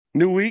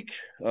New week,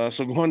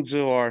 so going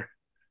to our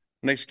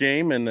next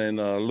game, and then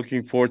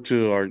looking forward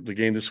to the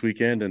game this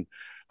weekend. And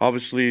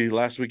obviously,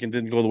 last weekend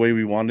didn't go the way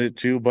we wanted it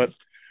to, but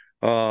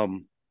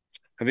um,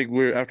 I think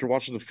we're after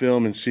watching the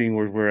film and seeing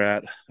where we're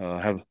at,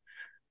 have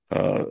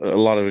a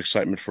lot of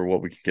excitement for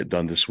what we can get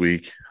done this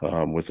week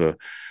with a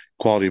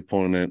quality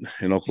opponent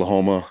in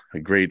Oklahoma, a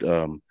great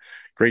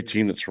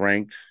team that's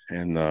ranked,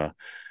 and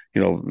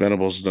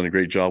Venables has done a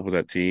great job with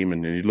that team.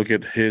 And you look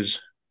at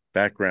his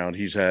background;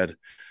 he's had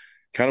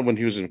kind of when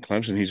he was in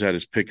Clemson, he's had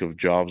his pick of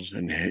jobs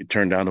and he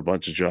turned down a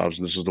bunch of jobs,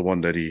 and this is the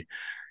one that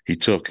he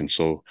took. And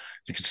so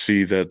you can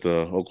see that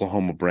the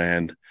Oklahoma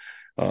brand,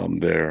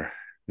 they're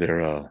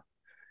they're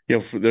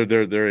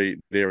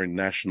they're a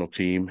national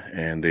team,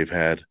 and they've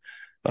had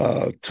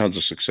tons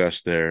of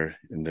success there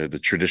in the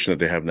tradition that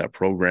they have in that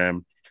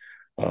program.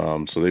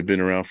 So they've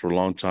been around for a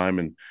long time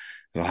and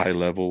at a high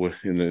level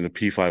in the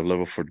P5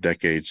 level for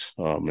decades.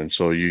 And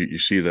so you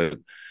see that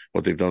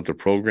what they've done with their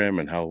program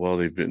and how well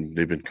they've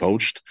been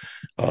coached.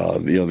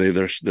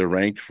 They're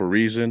ranked for a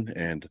reason.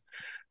 And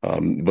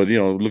but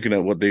looking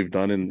at what they've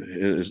done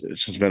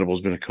since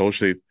Venable's been a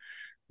coach, I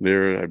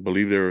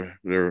believe they're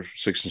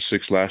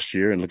 6-6 last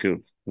year, and look at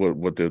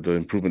what the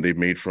improvement they've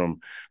made from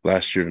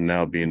last year to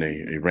now being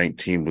a ranked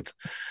team with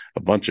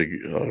a bunch of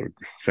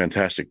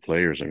fantastic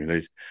players. I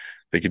mean,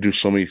 they could do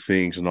so many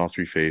things in all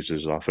three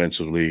phases.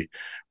 Offensively,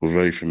 we're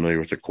very familiar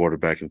with the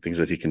quarterback and things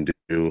that he can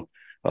do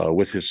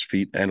with his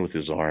feet and with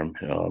his arm.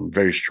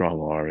 Very strong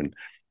arm and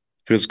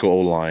physical O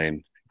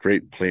line,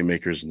 great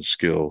playmakers and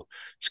skill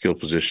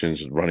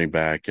positions, running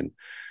back and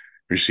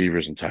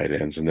receivers and tight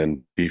ends, and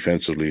then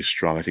defensively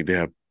strong. I think they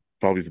have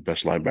probably the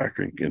best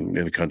linebacker in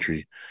the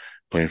country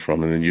playing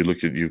from. And then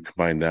you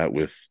combine that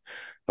with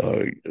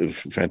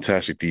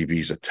fantastic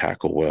DBs that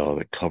tackle well,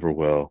 that cover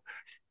well,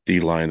 D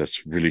line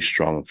that's really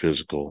strong and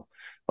physical.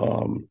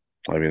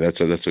 I mean, it's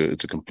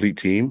a complete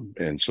team.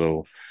 And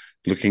so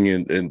looking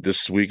in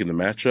this week in the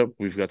matchup,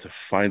 we've got to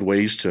find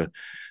ways to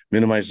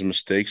minimize the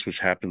mistakes which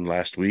happened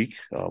last week.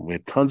 We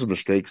had tons of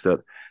mistakes that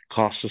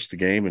cost us the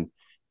game, and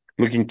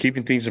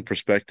keeping things in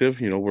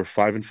perspective, we're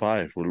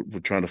 5-5. We're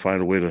trying to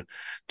find a way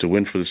to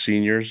win for the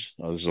seniors.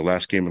 This is the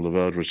last game at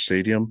LaVell Edwards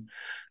Stadium.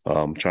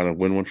 Trying to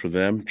win one for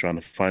them, trying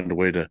to find a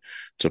way to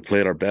play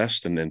at our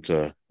best and then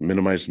to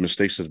minimize the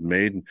mistakes that have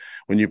made. And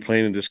when you're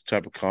playing in this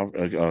type of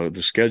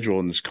the schedule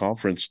in this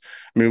conference,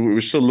 I mean,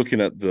 we're still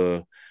looking at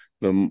the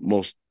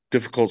most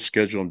difficult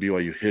schedule in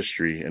BYU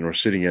history, and we're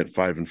sitting at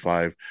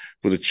 5-5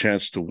 with a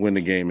chance to win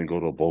the game and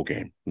go to a bowl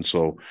game. And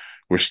so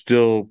we're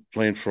still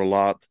playing for a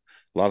lot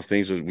of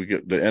things that we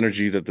get. The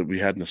energy that we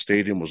had in the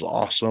stadium was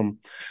awesome.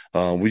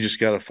 We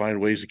just got to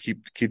find ways to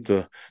keep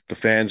the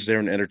fans there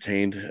and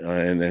entertained,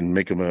 and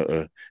make them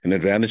an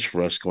advantage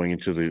for us going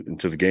into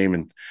the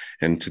game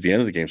and to the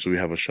end of the game, so we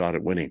have a shot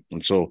at winning.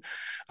 And so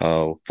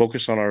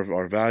focus on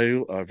our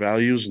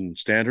values and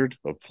standard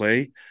of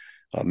play,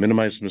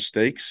 minimize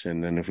mistakes,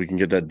 and then if we can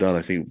get that done,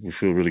 I think we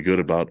feel really good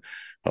about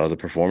the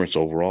performance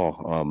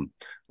overall.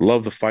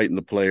 Love the fight in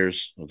the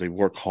players. They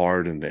work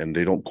hard and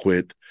they don't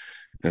quit.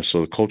 And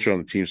so the culture on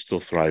the team is still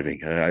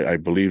thriving. I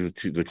believe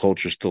the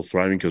culture is still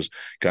thriving because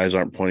guys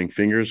aren't pointing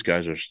fingers.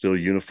 Guys are still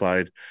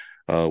unified.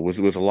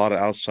 With a lot of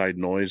outside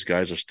noise,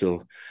 guys are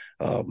still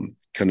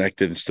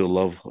connected and still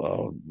love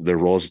their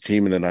role as a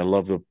team. And then I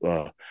love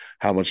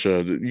how much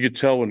you could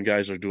tell when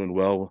guys are doing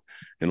well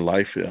in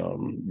life,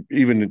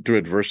 even through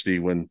adversity,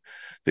 when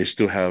they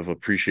still have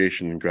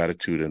appreciation and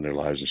gratitude in their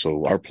lives. And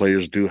so our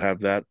players do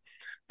have that.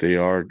 They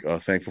are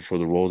thankful for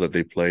the role that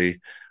they play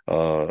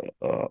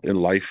in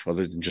life,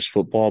 other than just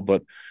football.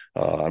 But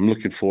I'm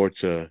looking forward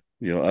to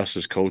us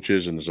as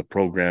coaches and as a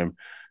program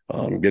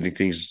getting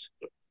things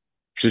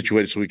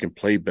situated so we can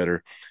play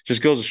better.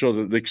 Just goes to show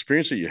the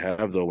experience that you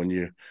have, though, when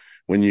you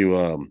when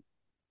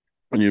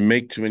you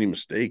make too many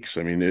mistakes.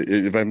 I mean,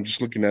 if I'm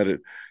just looking at it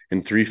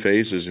in three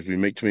phases, if we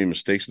make too many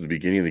mistakes at the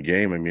beginning of the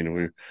game, I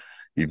mean,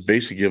 you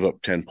basically give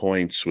up 10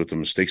 points with the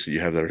mistakes that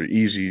you have that are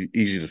easy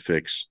to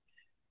fix.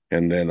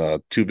 And then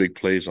two big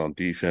plays on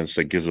defense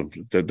that gives them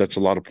that's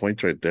a lot of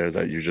points right there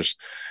that you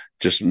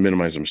just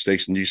minimize the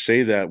mistakes. And you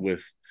say that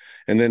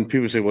and then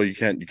people say, well, you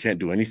can't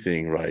do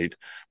anything right.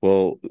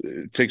 Well,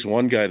 it takes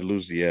one guy to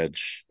lose the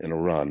edge in a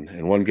run,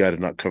 and one guy to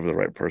not cover the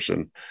right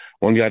person,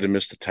 one guy to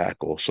miss the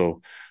tackle.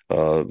 So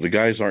the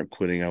guys aren't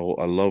quitting. I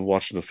love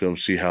watching the film,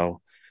 see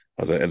how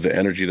the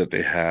energy that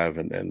they have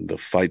and the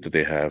fight that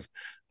they have.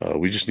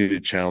 We just need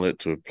to channel it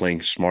to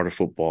playing smarter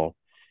football,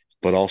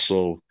 but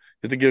also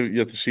you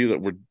have to see that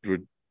we're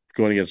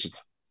going against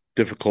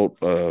difficult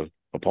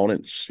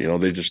opponents.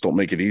 They just don't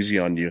make it easy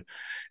on you,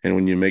 and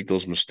when you make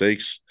those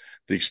mistakes,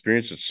 the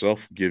experience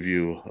itself give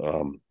you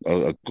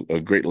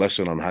a great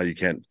lesson on how you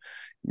can't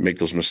make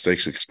those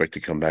mistakes and expect to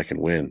come back and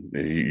win.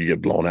 You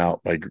get blown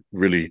out by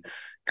really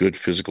good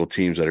physical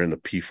teams that are in the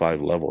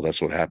P5 level.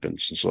 That's what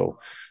happens. And so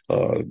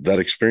that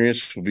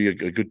experience will be a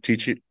good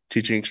teaching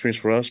experience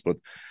for us, but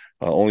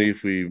only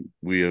if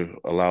we are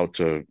allowed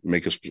to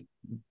make us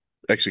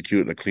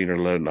execute at a cleaner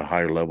level and a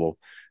higher level,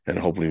 and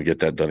hopefully we get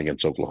that done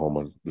against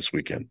Oklahoma this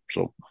weekend.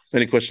 So,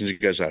 any questions you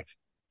guys have?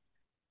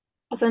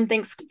 Awesome.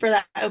 Thanks for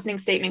that opening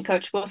statement,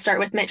 Coach. We'll start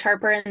with Mitch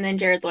Harper and then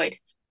Jared Lloyd.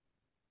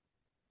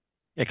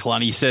 Yeah,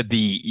 Kalani, you said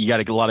you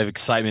got a lot of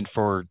excitement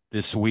for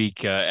this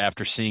week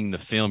after seeing the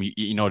film.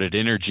 You noted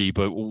energy,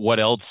 but what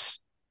else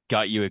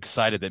got you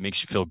excited that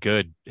makes you feel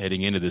good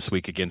heading into this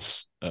week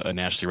against a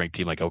nationally ranked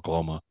team like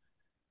Oklahoma?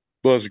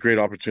 Well, it's a great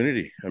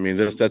opportunity. I mean,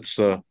 that's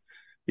they're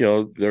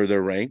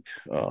ranked.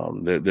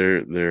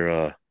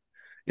 They're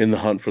in the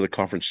hunt for the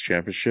conference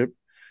championship.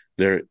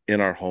 They're in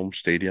our home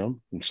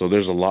stadium, and so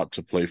there's a lot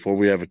to play for.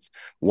 We have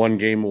one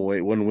game away,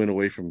 one win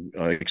away from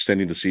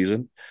extending the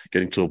season,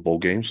 getting to a bowl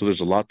game. So there's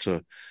a lot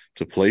to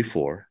play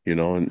for,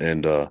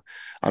 and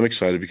I'm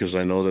excited because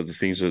I know that the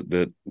things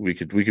that we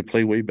could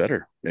play way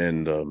better,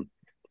 and I'm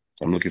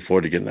looking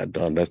forward to getting that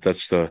done.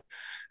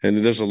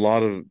 And there's a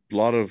lot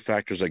of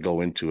factors that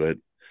go into it,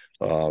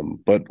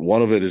 but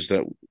one of it is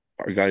that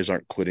our guys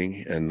aren't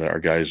quitting and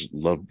our guys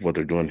love what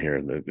they're doing here,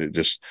 and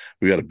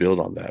we got to build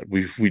on that.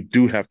 We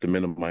do have to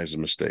minimize the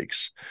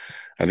mistakes.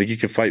 I think you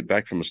can fight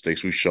back from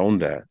mistakes. We've shown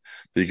that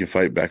you can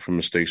fight back from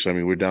mistakes. I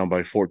mean, we're down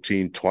by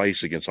 14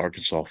 twice against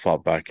Arkansas,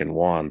 fought back and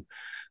won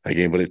a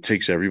game, but it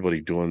takes everybody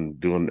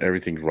doing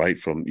everything right,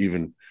 from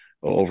even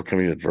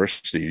overcoming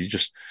adversity.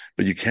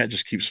 But you can't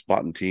just keep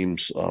spotting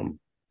teams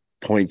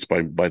points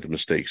by the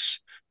mistakes.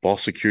 Ball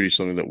security is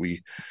something that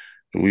we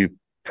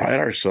pride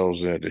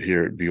ourselves at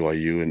here at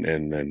BYU,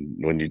 and then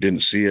when you didn't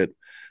see it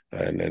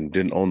and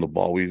didn't own the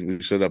ball, we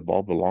said that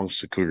ball belongs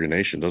to Cougar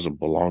Nation, doesn't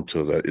belong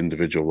to the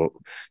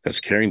individual that's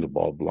carrying the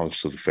ball, it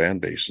belongs to the fan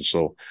base. And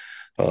so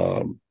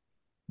um,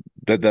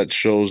 that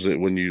shows that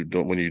when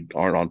you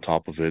aren't on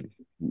top of it,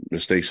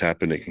 mistakes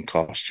happen. It can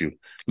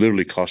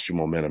literally cost you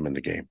momentum in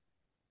the game.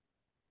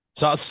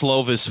 Saw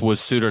Slovis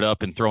was suited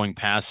up and throwing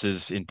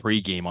passes in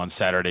pregame on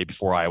Saturday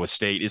before Iowa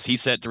State. Is he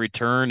set to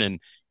return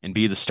and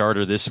be the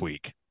starter this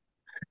week?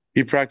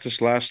 He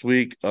practiced last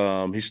week.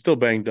 He's still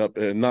banged up,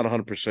 not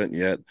 100%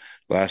 yet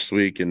last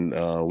week,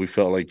 and we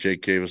felt like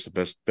Jake gave us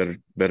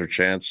the better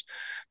chance.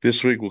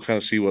 This week we'll kind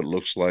of see what it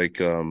looks like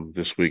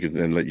this week,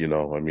 and let you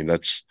know. I mean,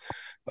 that's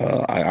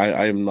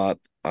I'm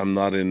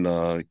not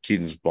in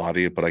Keaton's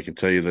body, but I can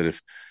tell you that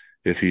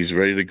if he's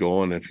ready to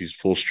go and if he's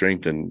full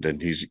strength, then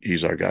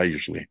he's our guy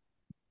usually.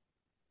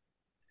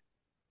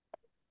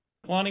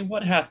 Kalani,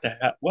 what has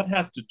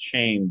to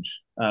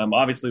change?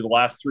 Obviously, the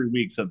last 3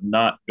 weeks have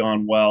not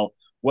gone well.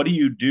 What do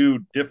you do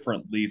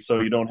differently so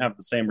you don't have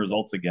the same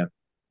results again?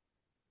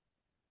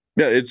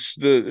 Yeah, if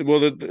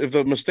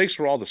the mistakes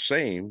were all the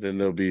same, then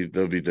they'll be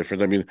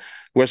different. I mean,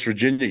 West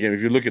Virginia game.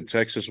 If you look at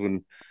Texas,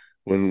 when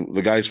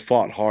the guys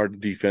fought hard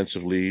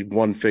defensively,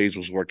 one phase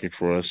was working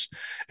for us,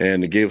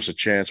 and it gave us a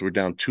chance. We're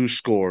down two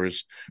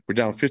scores. We're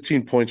down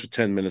 15 points with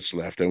 10 minutes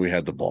left, and we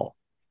had the ball.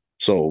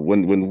 So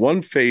when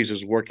one phase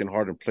is working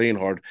hard and playing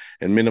hard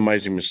and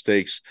minimizing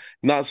mistakes,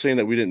 not saying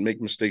that we didn't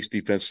make mistakes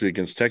defensively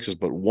against Texas,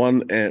 but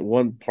one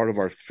part of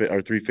our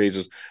three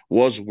phases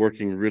was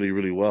working really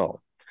really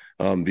well.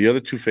 The other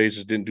two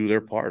phases didn't do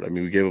their part. I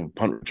mean, we gave a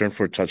punt return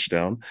for a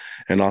touchdown,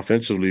 and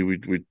offensively,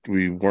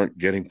 we weren't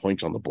getting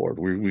points on the board.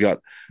 We got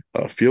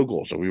field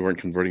goals, and we weren't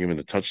converting them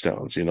into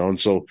touchdowns. And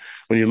so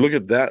when you look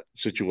at that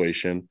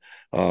situation,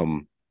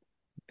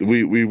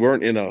 we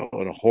weren't in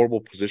a horrible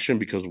position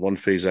because one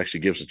phase actually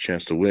gives a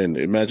chance to win.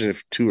 Imagine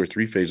if two or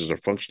three phases are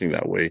functioning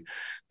that way,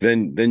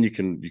 then you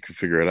can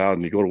figure it out.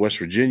 And you go to West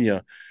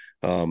Virginia,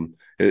 none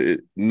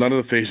of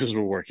the phases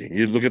were working.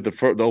 You look at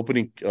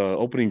the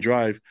opening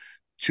drive,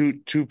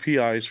 two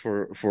PIs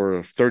for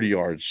 30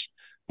 yards,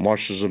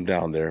 marches them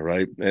down there,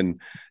 right? And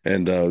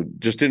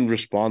just didn't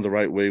respond the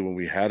right way when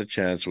we had a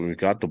chance, when we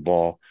got the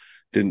ball.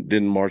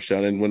 Didn't march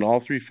down. And when all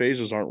three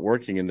phases aren't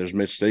working and there's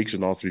mistakes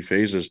in all three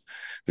phases,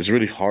 it's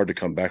really hard to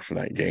come back from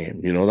that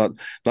game.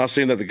 Not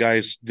saying that the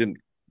guys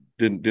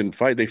didn't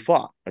fight, they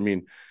fought. I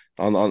mean,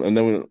 and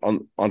then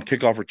on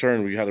kickoff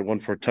return, we had a one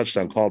for a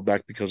touchdown called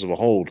back because of a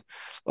hold.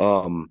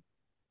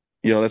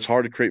 That's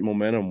hard to create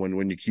momentum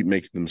when you keep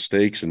making the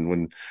mistakes and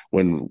when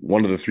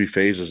one of the three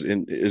phases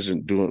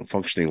isn't doing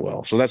functioning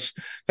well. So that's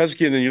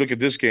key. And then you look at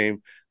this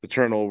game, the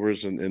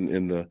turnovers and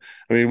in the.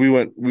 I mean,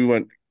 we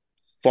went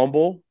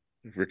fumble,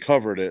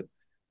 recovered it,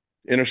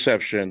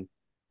 interception,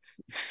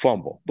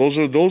 fumble. Those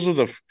are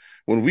the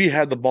when we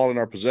had the ball in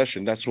our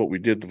possession. That's what we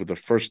did with the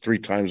first three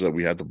times that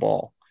we had the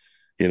ball.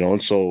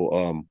 And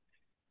so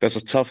that's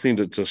a tough thing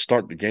to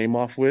start the game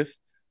off with.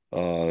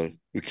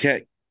 We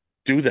can't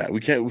do that. We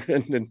can't.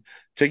 And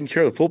taking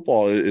care of the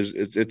football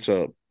it's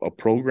a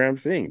program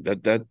thing.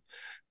 That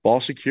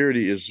ball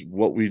security is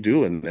what we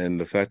do,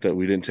 and the fact that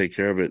we didn't take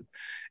care of it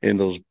in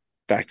those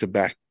back to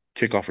back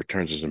kickoff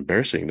returns is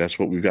embarrassing. That's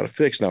what we've got to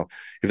fix. Now,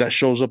 if that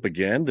shows up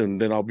again,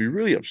 then I'll be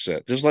really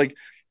upset. Just like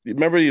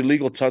remember the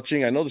illegal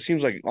touching? I know this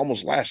seems like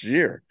almost last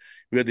year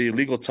we had the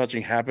illegal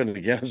touching happen, and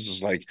again, it's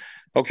just like,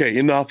 okay,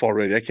 enough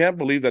already. I can't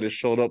believe that it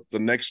showed up the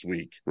next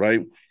week,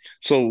 right?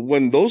 So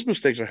when those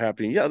mistakes are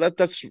happening, yeah,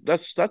 that's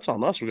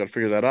on us. We got to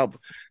figure that out.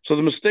 So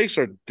the mistakes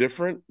are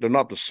different; they're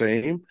not the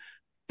same,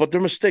 but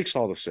they're mistakes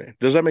all the same.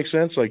 Does that make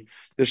sense? Like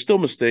there's still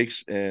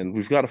mistakes, and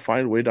we've got to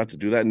find a way not to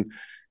do that. And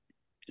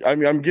I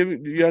mean, I'm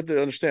giving you have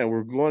to understand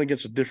we're going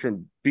against a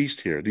different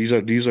beast here. These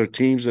are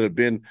teams that have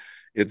been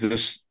at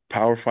this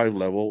Power Five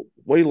level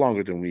way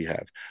longer than we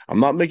have. I'm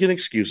not making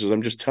excuses.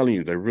 I'm just telling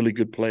you they're really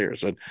good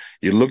players. And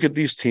you look at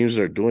these teams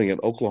that are doing it.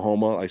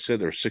 Oklahoma, I said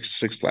they're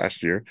 6-6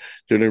 last year.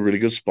 They're in a really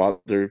good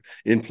spot. They're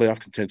in playoff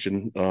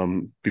contention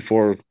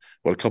before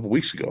a couple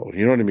weeks ago.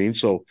 You know what I mean?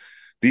 So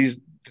these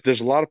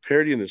there's a lot of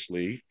parity in this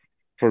league.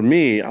 For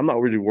me, I'm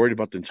not really worried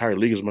about the entire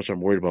league as much as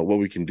I'm worried about what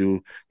we can do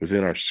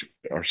within our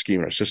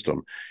scheme, our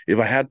system. If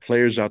I had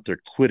players out there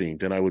quitting,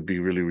 then I would be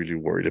really, really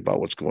worried about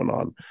what's going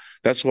on.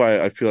 That's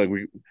why I feel like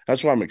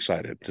that's why I'm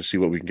excited to see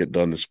what we can get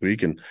done this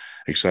week, and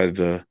excited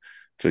to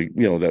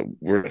that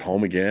we're at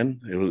home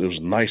again. It was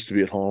nice to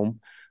be at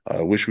home.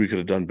 I wish we could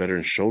have done better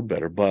and showed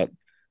better, but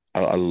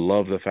I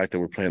love the fact that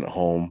we're playing at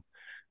home,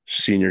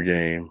 senior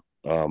game,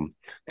 10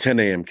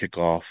 a.m.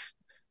 kickoff.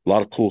 A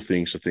lot of cool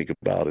things to think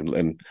about,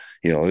 and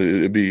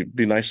it'd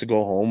be nice to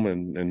go home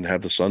and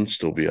have the sun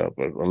still be up,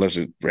 unless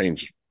it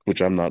rains,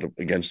 which I'm not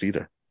against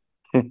either.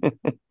 The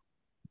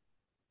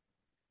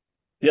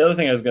other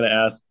thing I was going to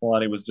ask,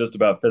 Kalani, was just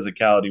about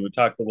physicality. We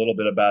talked a little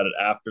bit about it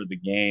after the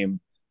game,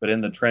 but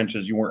in the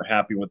trenches, you weren't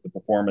happy with the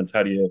performance.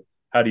 How do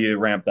you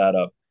ramp that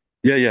up?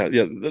 Yeah.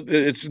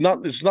 It's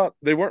not.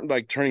 They weren't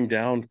like turning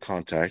down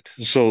contact.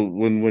 So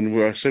when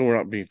we're saying we're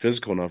not being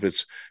physical enough,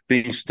 it's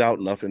being stout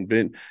enough and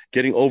been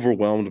getting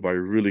overwhelmed by a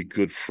really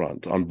good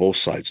front on both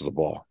sides of the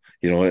ball.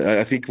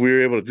 I think we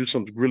were able to do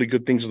some really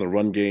good things in the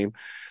run game.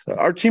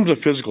 Our team's a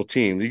physical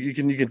team. You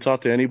can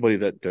talk to anybody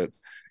that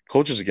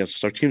coaches against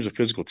us. Our team's a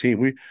physical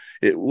team.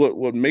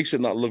 What makes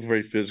it not look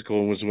very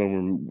physical was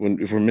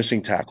if we're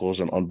missing tackles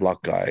and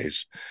unblocked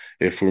guys,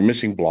 if we're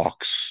missing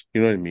blocks.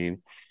 You know what I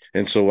mean?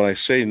 And so when I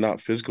say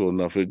not physical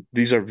enough,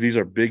 these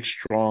are big,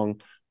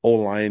 strong O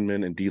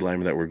linemen and D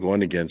linemen that we're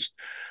going against.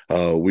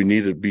 We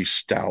need to be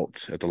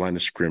stout at the line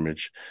of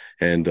scrimmage,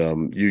 and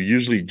you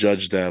usually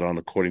judge that on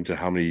according to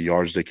how many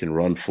yards they can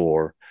run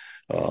for,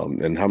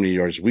 and how many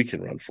yards we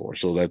can run for.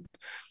 So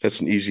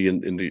that's an easy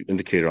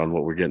indicator on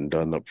what we're getting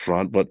done up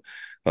front. But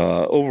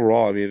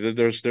overall, I mean,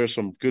 there's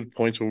some good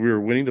points where we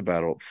were winning the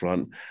battle up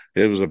front.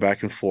 It was a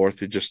back and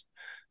forth. It just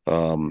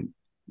I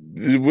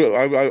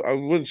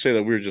wouldn't say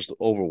that we were just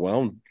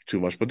overwhelmed too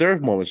much, but there are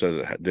moments that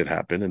it did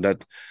happen, and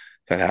that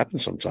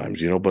happens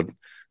sometimes, But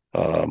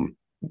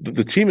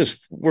the team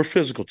we're a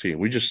physical team.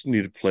 We just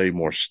need to play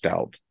more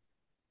stout.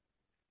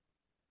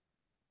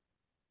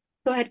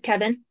 Go ahead,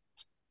 Kevin.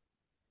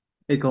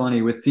 Hey,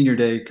 Kalani, with senior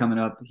day coming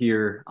up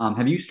here,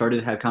 have you started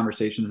to have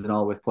conversations at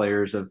all with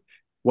players of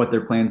what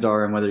their plans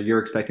are and whether you're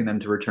expecting them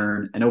to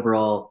return? And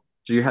overall,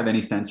 do you have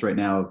any sense right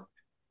now of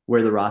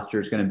where the roster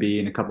is going to be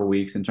in a couple of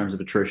weeks in terms of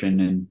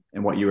attrition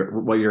and what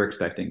you're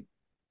expecting?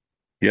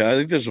 Yeah, I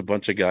think there's a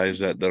bunch of guys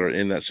that are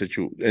in that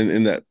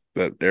in that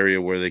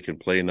area where they can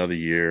play another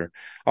year.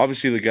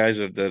 Obviously, the guys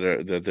that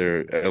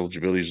their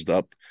eligibility is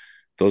up,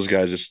 those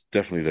guys, it's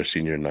definitely their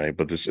senior night.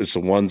 But it's the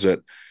ones that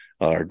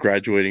are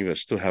graduating that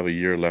still have a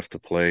year left to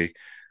play.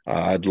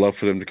 I'd love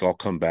for them to all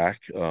come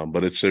back,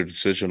 but it's their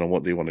decision on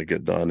what they want to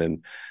get done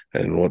and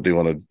what they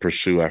want to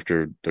pursue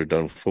after they're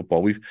done with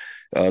football. We've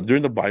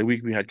during the bye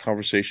week, we had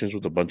conversations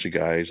with a bunch of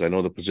guys. I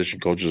know the position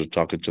coaches are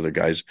talking to their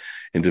guys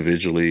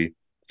individually.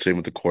 Same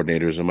with the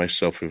coordinators and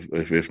myself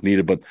if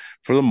needed. But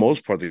for the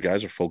most part, the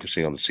guys are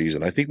focusing on the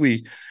season. I think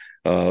we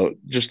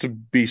just to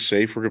be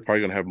safe, we're probably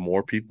going to have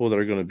more people that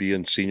are going to be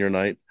in senior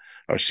night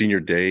or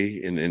senior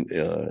day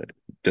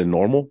than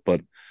normal.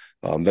 But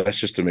that's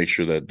just to make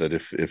sure that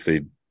if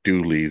they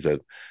do leave,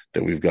 that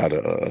we've got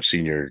a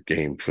senior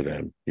game for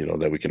them,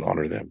 that we can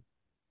honor them.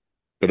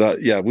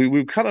 But yeah,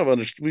 we kind of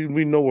understand.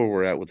 We know where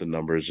we're at with the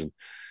numbers and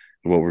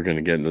what we're going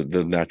to get, and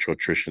the natural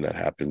attrition that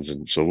happens,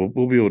 and so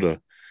we'll be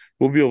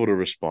able to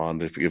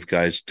respond if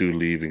guys do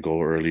leave and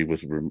go early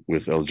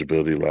with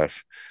eligibility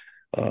left.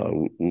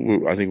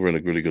 I think we're in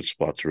a really good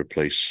spot to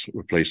replace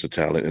the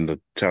talent and the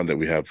talent that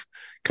we have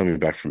coming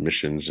back from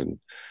missions and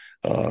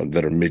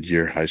that are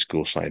mid-year high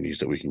school signees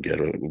that we can get.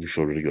 We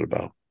feel really good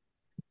about.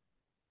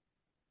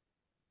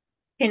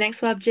 Okay,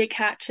 next we'll have Jake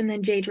Hatch and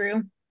then Jay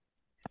Drew.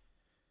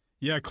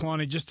 Yeah,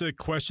 Kalani, just a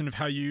question of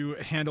how you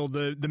handle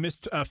the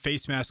missed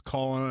face mask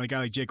call on a guy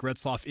like Jake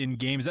Retzloff in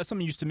game. Is that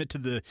something you submit to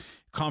the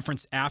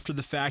conference after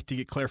the fact to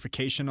get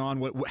clarification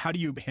on? How do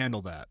you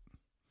handle that?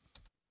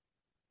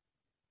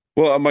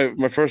 Well,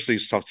 my first thing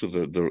is talk to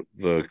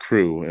the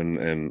crew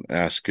and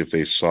ask if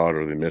they saw it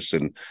or they missed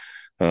it. And,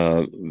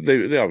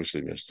 they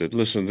obviously missed it.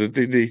 Listen,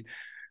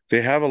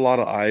 they have a lot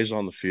of eyes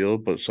on the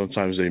field, but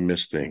sometimes they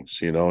miss things,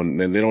 and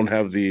they don't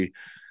have the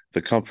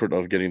comfort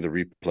of getting the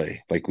replay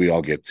like we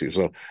all get to.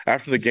 So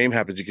after the game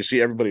happens, you can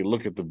see everybody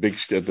look at the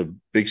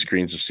big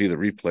screens to see the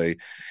replay,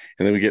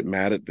 and then we get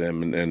mad at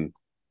them and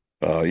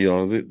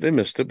they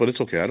missed it, but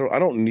it's okay. I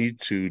don't need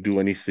to do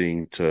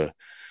anything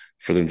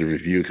for them to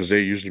review because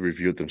they usually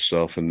review it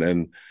themselves. And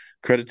then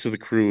credit to the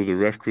crew, the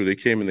ref crew, they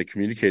came and they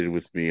communicated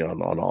with me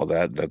on all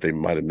that they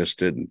might have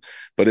missed it.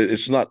 But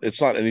it's not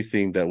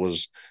anything that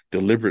was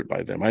deliberate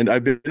by them.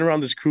 I've been around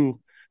this crew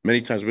many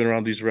times. I've been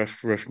around these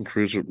ref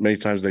crews many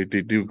times. They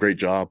do a great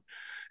job.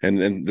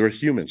 and they're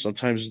human.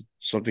 Sometimes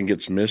something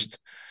gets missed,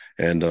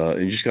 and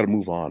you just got to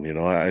move on.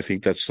 I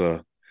think that's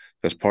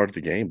part of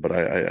the game. But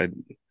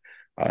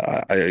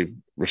I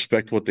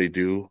respect what they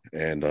do,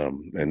 and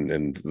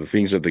the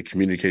things that they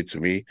communicate to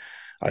me,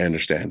 I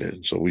understand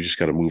it. So we just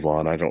got to move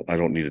on. I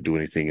don't need to do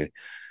anything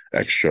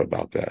extra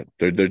about that.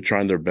 They're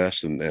trying their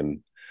best,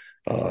 and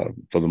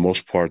for the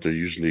most part, they're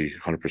usually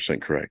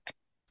 100% correct.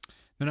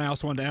 Then I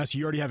also wanted to ask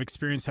you already have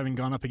experience having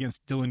gone up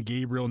against Dylan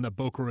Gabriel in the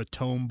Boca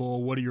Raton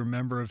Bowl. What do you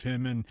remember of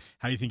him, and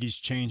how do you think he's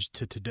changed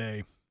to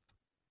today?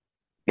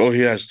 Well, he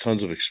has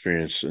tons of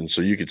experience, and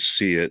so you could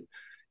see it.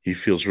 He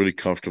feels really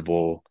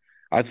comfortable.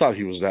 I thought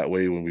he was that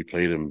way when we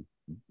played him,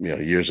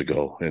 years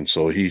ago, and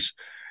so he's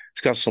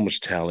got so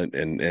much talent,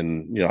 and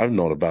I've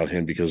known about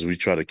him because we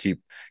try to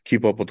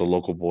keep up with the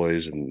local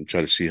boys and try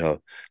to see how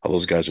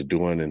those guys are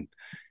doing,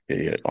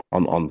 and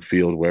on the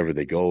field wherever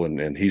they go,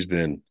 and he's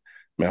been,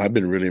 man, I've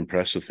been really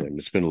impressed with him.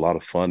 It's been a lot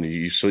of fun.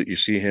 You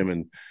see him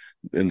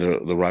in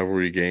the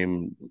rivalry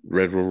game,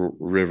 Red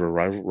River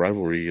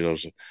rivalry.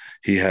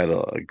 He had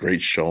a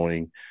great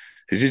showing.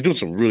 He's doing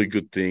some really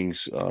good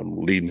things,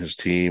 leading his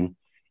team.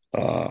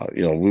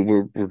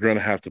 We're going to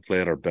have to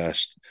play at our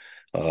best,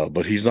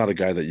 but he's not a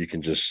guy that you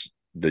can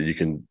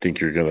think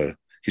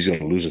he's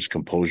gonna lose his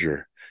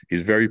composure.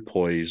 He's very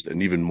poised,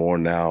 and even more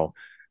now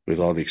with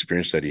all the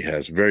experience that he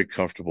has, very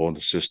comfortable in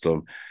the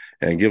system.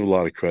 And give a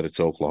lot of credit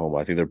to Oklahoma.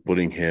 I think they're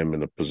putting him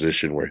in a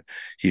position where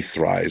he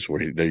thrives,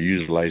 where they're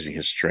utilizing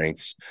his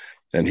strengths,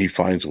 and he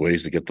finds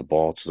ways to get the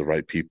ball to the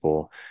right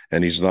people.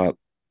 And he's not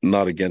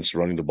against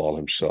running the ball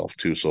himself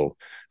too. So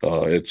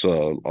it's a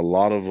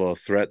lot of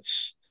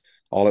threats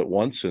all at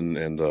once, and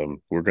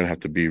we're going to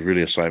have to be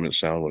really assignment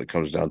sound when it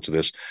comes down to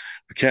this.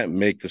 We can't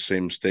make the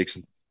same mistakes.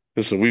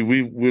 Listen,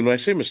 when I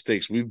say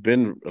mistakes, we've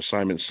been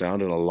assignment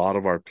sound in a lot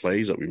of our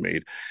plays that we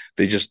made.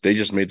 They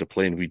just made the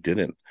play and we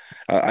didn't.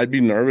 I'd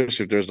be nervous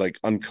if there's like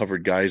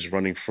uncovered guys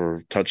running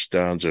for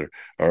touchdowns or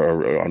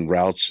on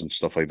routes and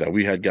stuff like that.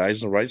 We had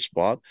guys in the right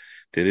spot.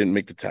 They didn't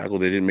make the tackle.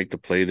 They didn't make the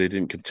play. They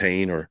didn't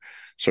contain or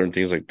certain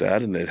things like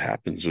that. And it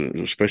happens,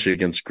 especially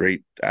against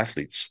great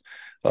athletes.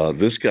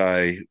 This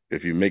guy,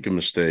 if you make a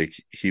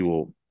mistake, he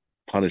will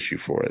punish you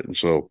for it. And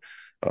so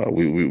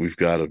we've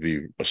got to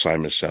be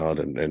assignment sound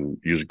and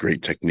use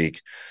great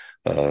technique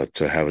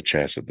to have a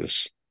chance at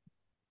this.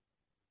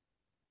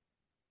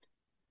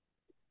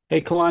 Hey,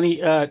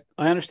 Kalani,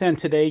 I understand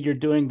today you're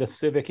doing the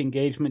Civic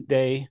Engagement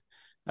Day.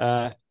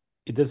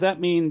 Does that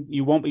mean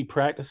you won't be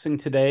practicing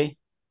today,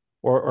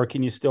 or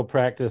can you still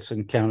practice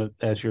and count it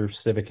as your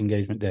Civic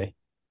Engagement Day?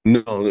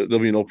 No, there'll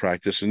be no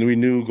practice, and we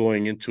knew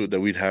going into it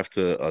that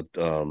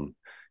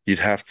you'd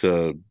have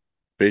to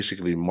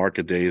basically mark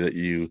a day that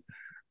you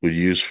would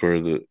use for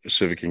the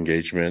Civic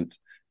Engagement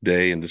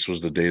Day, and this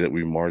was the day that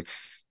we marked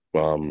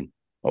a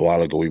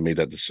while ago. We made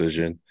that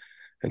decision,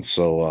 and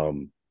so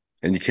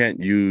and you can't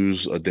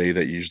use a day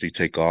that you usually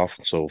take off.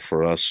 And so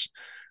for us,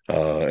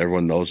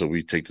 everyone knows that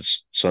we take the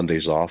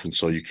Sundays off, and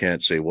so you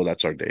can't say, well,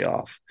 that's our day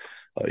off.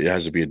 It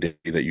has to be a day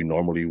that you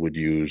normally would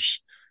use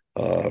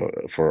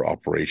for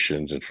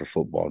operations and for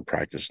football and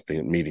practice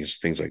meetings,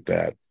 things like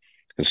that.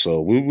 And so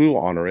we will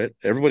honor it.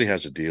 Everybody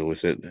has to deal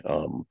with it.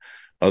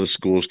 Other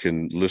schools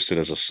can list it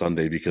as a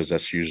Sunday because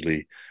that's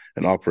usually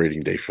an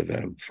operating day for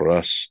them. For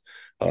us,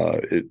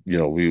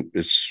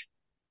 it's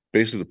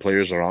basically the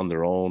players are on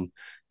their own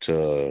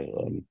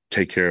to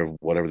take care of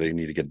whatever they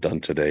need to get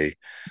done today.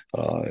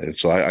 And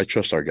so I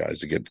trust our guys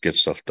to get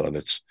stuff done.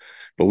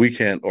 But we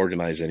can't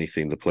organize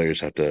anything. The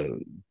players have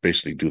to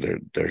basically do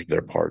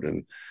their part,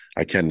 and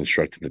I can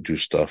instruct them to do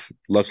stuff.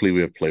 Luckily, we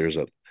have players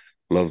that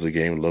love the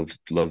game,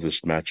 love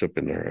this matchup,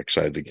 and are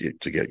excited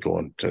to get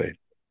going today.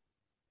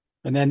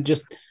 And then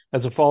just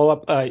as a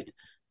follow-up,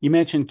 you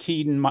mentioned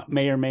Keaton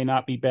may or may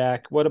not be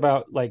back. What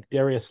about like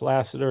Darius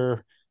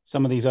Lassiter,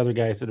 some of these other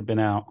guys that have been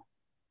out?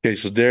 Okay,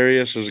 so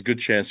Darius, there's a good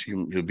chance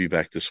he'll be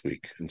back this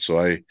week, and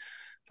so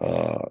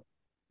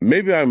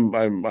maybe I'm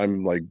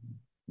like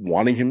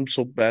wanting him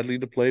so badly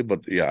to play,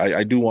 but yeah,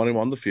 I do want him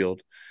on the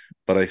field,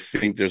 but I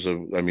think there's a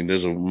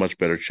much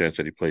better chance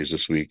that he plays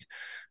this week,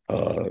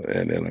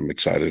 and I'm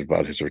excited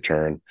about his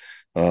return.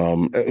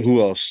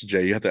 Who else,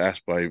 Jay? You have to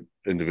ask by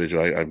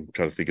individual. I'm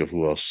trying to think of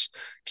who else.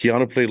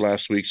 Keanu played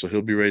last week, so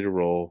he'll be ready to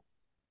roll.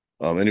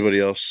 Anybody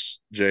else,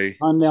 Jay?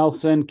 John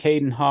Nelson,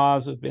 Caden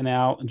Haws have been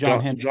out.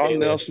 John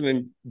Nelson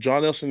and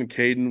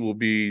Caden will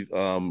be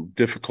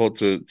difficult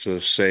to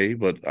say,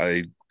 but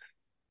I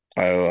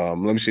let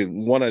me see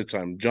one at a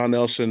time. John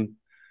Nelson,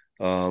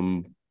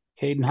 Caden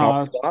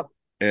Haws, not,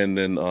 and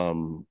then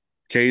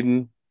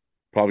Caden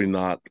probably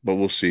not, but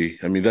we'll see.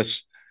 I mean,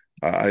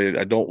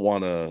 I don't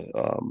want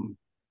to.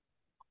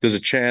 There's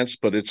a chance,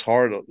 but it's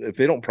hard if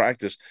they don't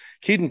practice.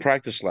 Caden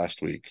practiced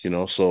last week,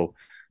 so.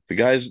 The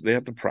guys, they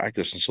have to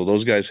practice, and so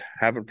those guys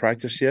haven't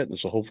practiced yet, and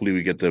so hopefully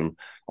we get them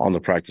on the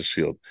practice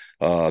field.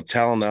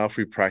 Talon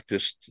Alfrey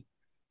practiced,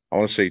 I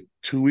want to say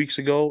 2 weeks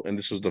ago, and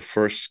this was the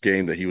first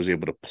game that he was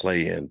able to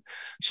play in,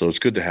 so it's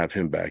good to have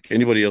him back.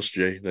 Anybody else,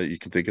 Jay, that you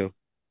can think of?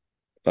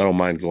 I don't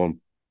mind going.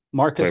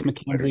 Marcus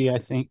McKenzie, I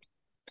think.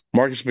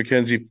 Marcus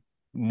McKenzie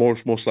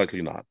Most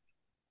likely not.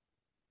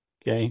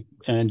 Okay.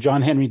 And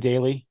John Henry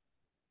Daly.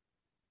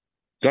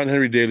 John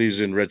Henry Daly's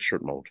in red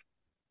shirt mode,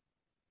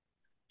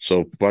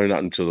 so probably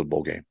not until the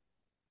bowl game.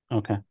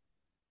 Okay.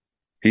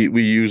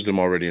 We used him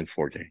already in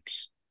 4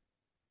 games.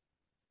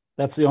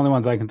 That's the only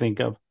ones I can think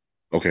of.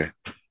 Okay.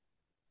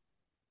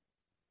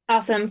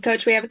 Awesome.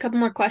 Coach, we have a couple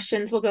more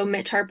questions. We'll go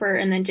Mitch Harper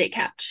and then Jake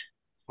Hatch.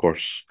 Of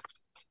course.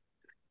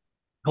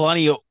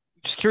 Kalani,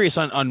 just curious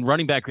on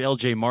running back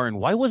LJ Martin,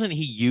 why wasn't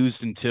he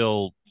used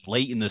until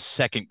late in the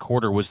second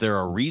quarter? Was there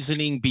a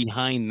reasoning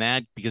behind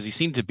that? Because he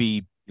seemed to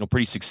be,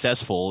 pretty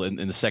successful in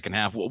the second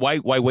half. Why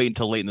wait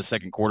until late in the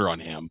second quarter on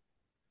him?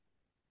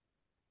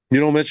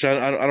 Mitch,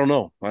 I don't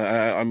know.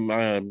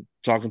 I'm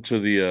talking to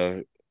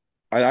the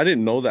I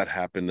didn't know that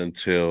happened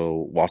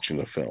until watching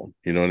the film.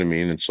 You know what I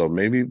mean? And so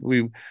maybe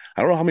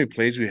I don't know how many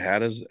plays we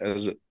had as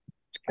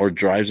or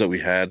drives that we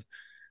had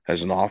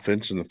as an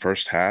offense in the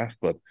first half,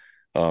 but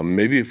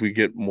maybe if we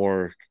get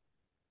more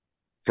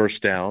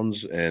first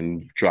downs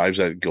and drives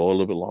that go a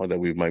little bit longer, that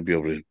we might be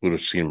able to would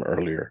have seen him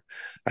earlier.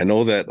 I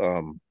know that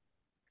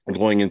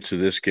going into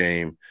this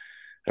game,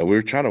 we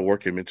were trying to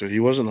work him into it. He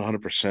wasn't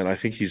 100%. I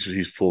think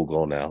he's full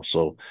go now.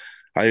 So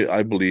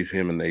I believe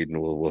him and Aiden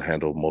will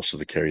handle most of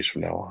the carries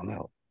from here on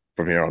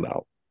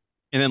out.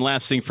 And then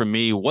last thing from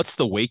me, what's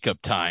the wake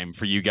up time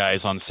for you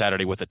guys on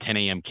Saturday with a 10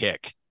 a.m.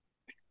 kick?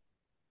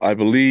 I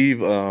believe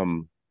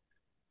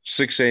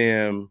 6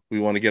 a.m. We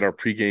want to get our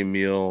pregame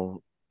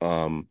meal.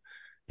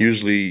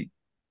 Usually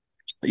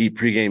eat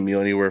pregame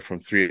meal anywhere from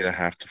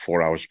 3.5 to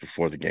 4 hours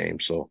before the game.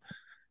 So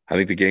I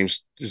think the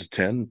game's is it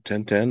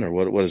 10 or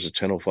what is it,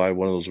 10:05,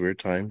 one of those weird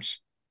times?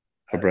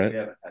 Brett?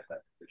 Yeah,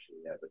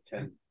 but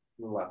 10.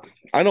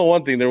 I know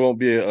one thing, there won't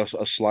be a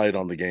slide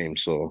on the game,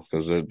 so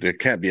because there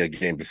can't be a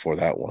game before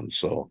that one.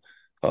 So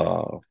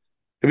it'll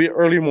be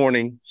early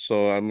morning.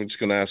 So I'm just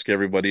going to ask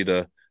everybody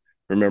to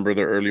remember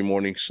the early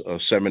morning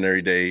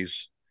seminary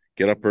days.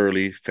 Get up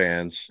early,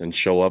 fans, and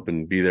show up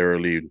and be there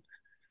early.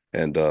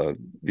 And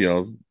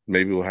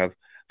maybe we'll have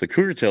the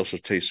Cougar tails will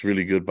taste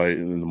really good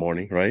in the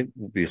morning, right?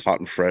 We'll be hot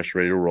and fresh,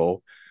 ready to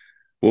roll.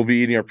 We'll be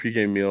eating our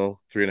pregame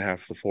meal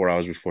 3.5 to 4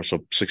 hours before,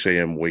 so 6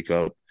 a.m. wake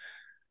up,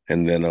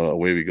 and then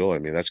away we go. I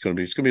mean, it's gonna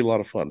be a lot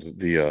of fun.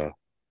 I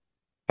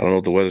don't know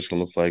what the weather's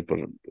gonna look like, but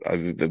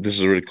this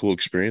is a really cool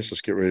experience.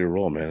 Let's get ready to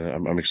roll,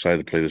 man. I'm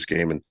excited to play this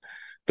game, and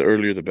the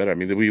earlier the better. I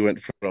mean, we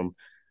went from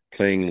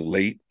playing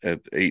late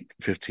at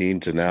 8:15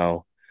 to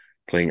now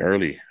playing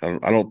early.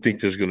 I don't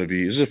think there's going to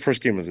be. This is the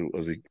first game of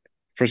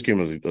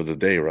the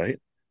day, right?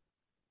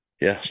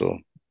 Yeah, so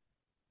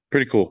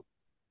pretty cool.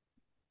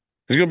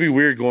 It's going to be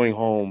weird going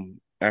home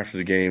after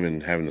the game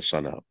and having the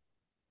sun out.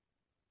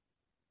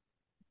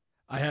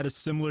 I had a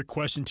similar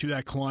question to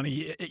that,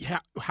 Kalani.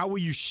 How will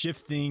you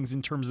shift things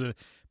in terms of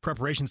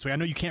preparation? So I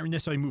know you can't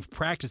necessarily move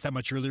practice that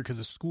much earlier because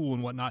of school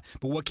and whatnot,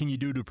 but what can you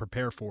do to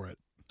prepare for it?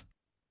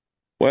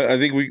 Well, I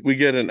think we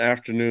get an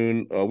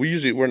afternoon.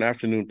 We're an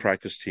afternoon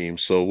practice team,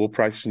 so we'll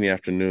practice in the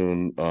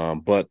afternoon.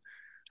 But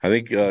I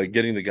think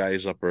getting the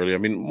guys up early. I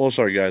mean, most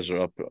of our guys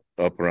are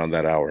up around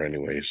that hour,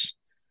 anyways.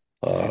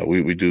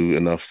 We do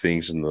enough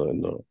things in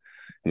the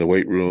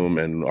weight room,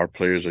 and our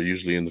players are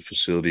usually in the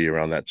facility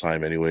around that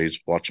time,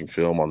 anyways, watching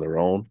film on their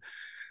own.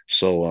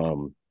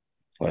 So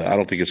I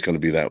don't think it's going to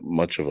be that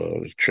much of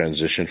a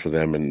transition for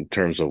them in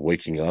terms of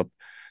waking up.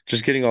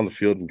 Just getting on the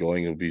field and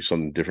going will be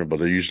something different, but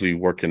they're usually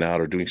working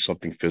out or doing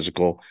something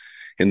physical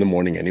in the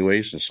morning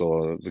anyways. And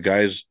so the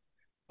guys,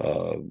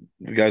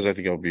 I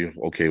think I'll be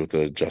okay with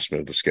the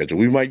adjustment of the schedule.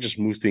 We might just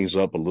move things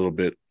up a little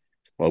bit.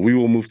 We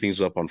will move things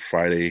up on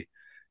Friday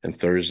and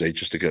Thursday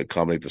just to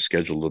accommodate the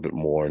schedule a little bit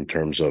more in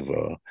terms of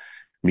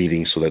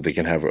meetings, so that they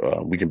can have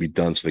we can be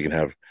done, so they can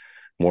have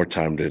more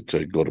time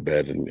to go to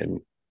bed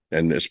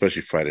and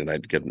especially Friday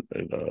night get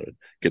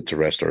to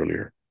rest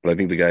earlier. But I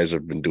think the guys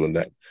have been doing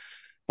that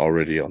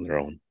already on their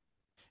own.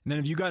 And then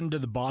have you gotten to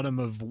the bottom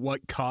of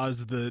what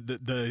caused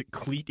the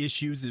cleat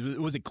issues?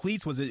 Was it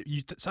cleats? Was it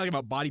you talking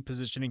about body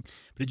positioning?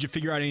 But did you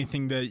figure out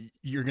anything that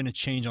you're going to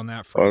change on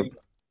that front?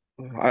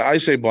 I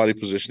say body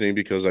positioning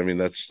because I mean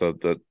that's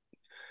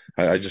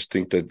I just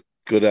think that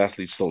good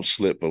athletes don't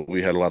slip, but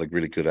we had a lot of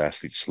really good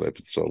athletes slip,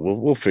 so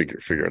we'll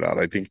figure it out.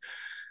 I think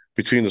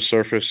between the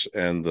surface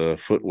and the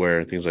footwear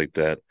and things like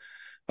that,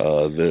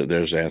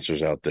 there's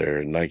answers out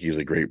there. Nike's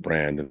a great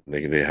brand, and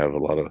they have a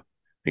lot of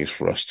things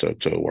for us to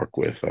work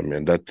with. I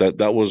mean,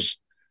 that was,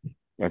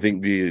 I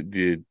think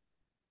the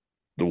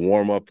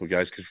warm up, the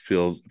guys could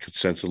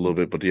sense a little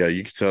bit, but yeah,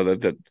 you could tell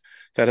that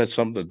had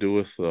something to do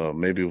with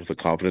maybe with the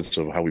confidence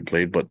of how we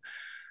played. But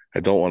I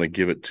don't want to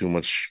give it too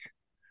much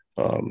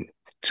of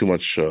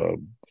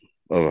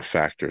a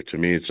factor. To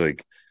me, it's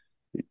like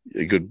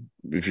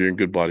if you're in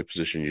good body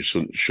position, you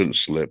shouldn't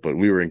slip. But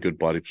we were in good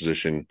body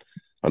position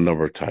a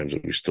number of times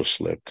and we still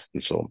slipped,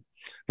 and so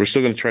we're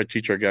still going to try to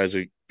teach our guys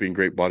to be in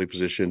great body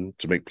position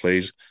to make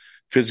plays,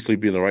 physically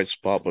be in the right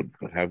spot, but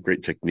have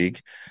great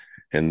technique.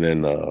 And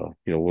then,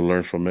 we'll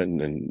learn from it.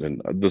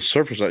 And the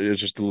surface is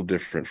just a little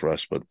different for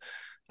us, but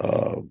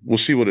we'll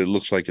see what it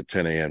looks like at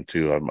 10 a.m.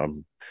 too. I'm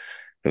going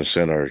to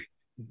send our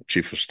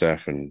chief of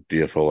staff and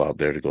DFO out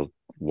there to go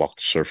walk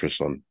the surface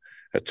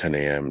at 10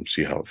 a.m. and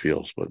see how it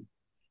feels. But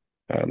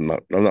I'm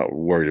not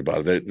worried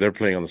about it. They're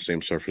playing on the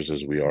same surface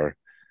as we are,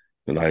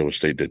 and Iowa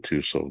State did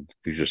too. So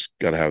we just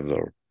got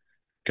to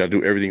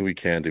do everything we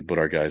can to put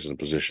our guys in a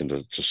position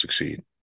to succeed.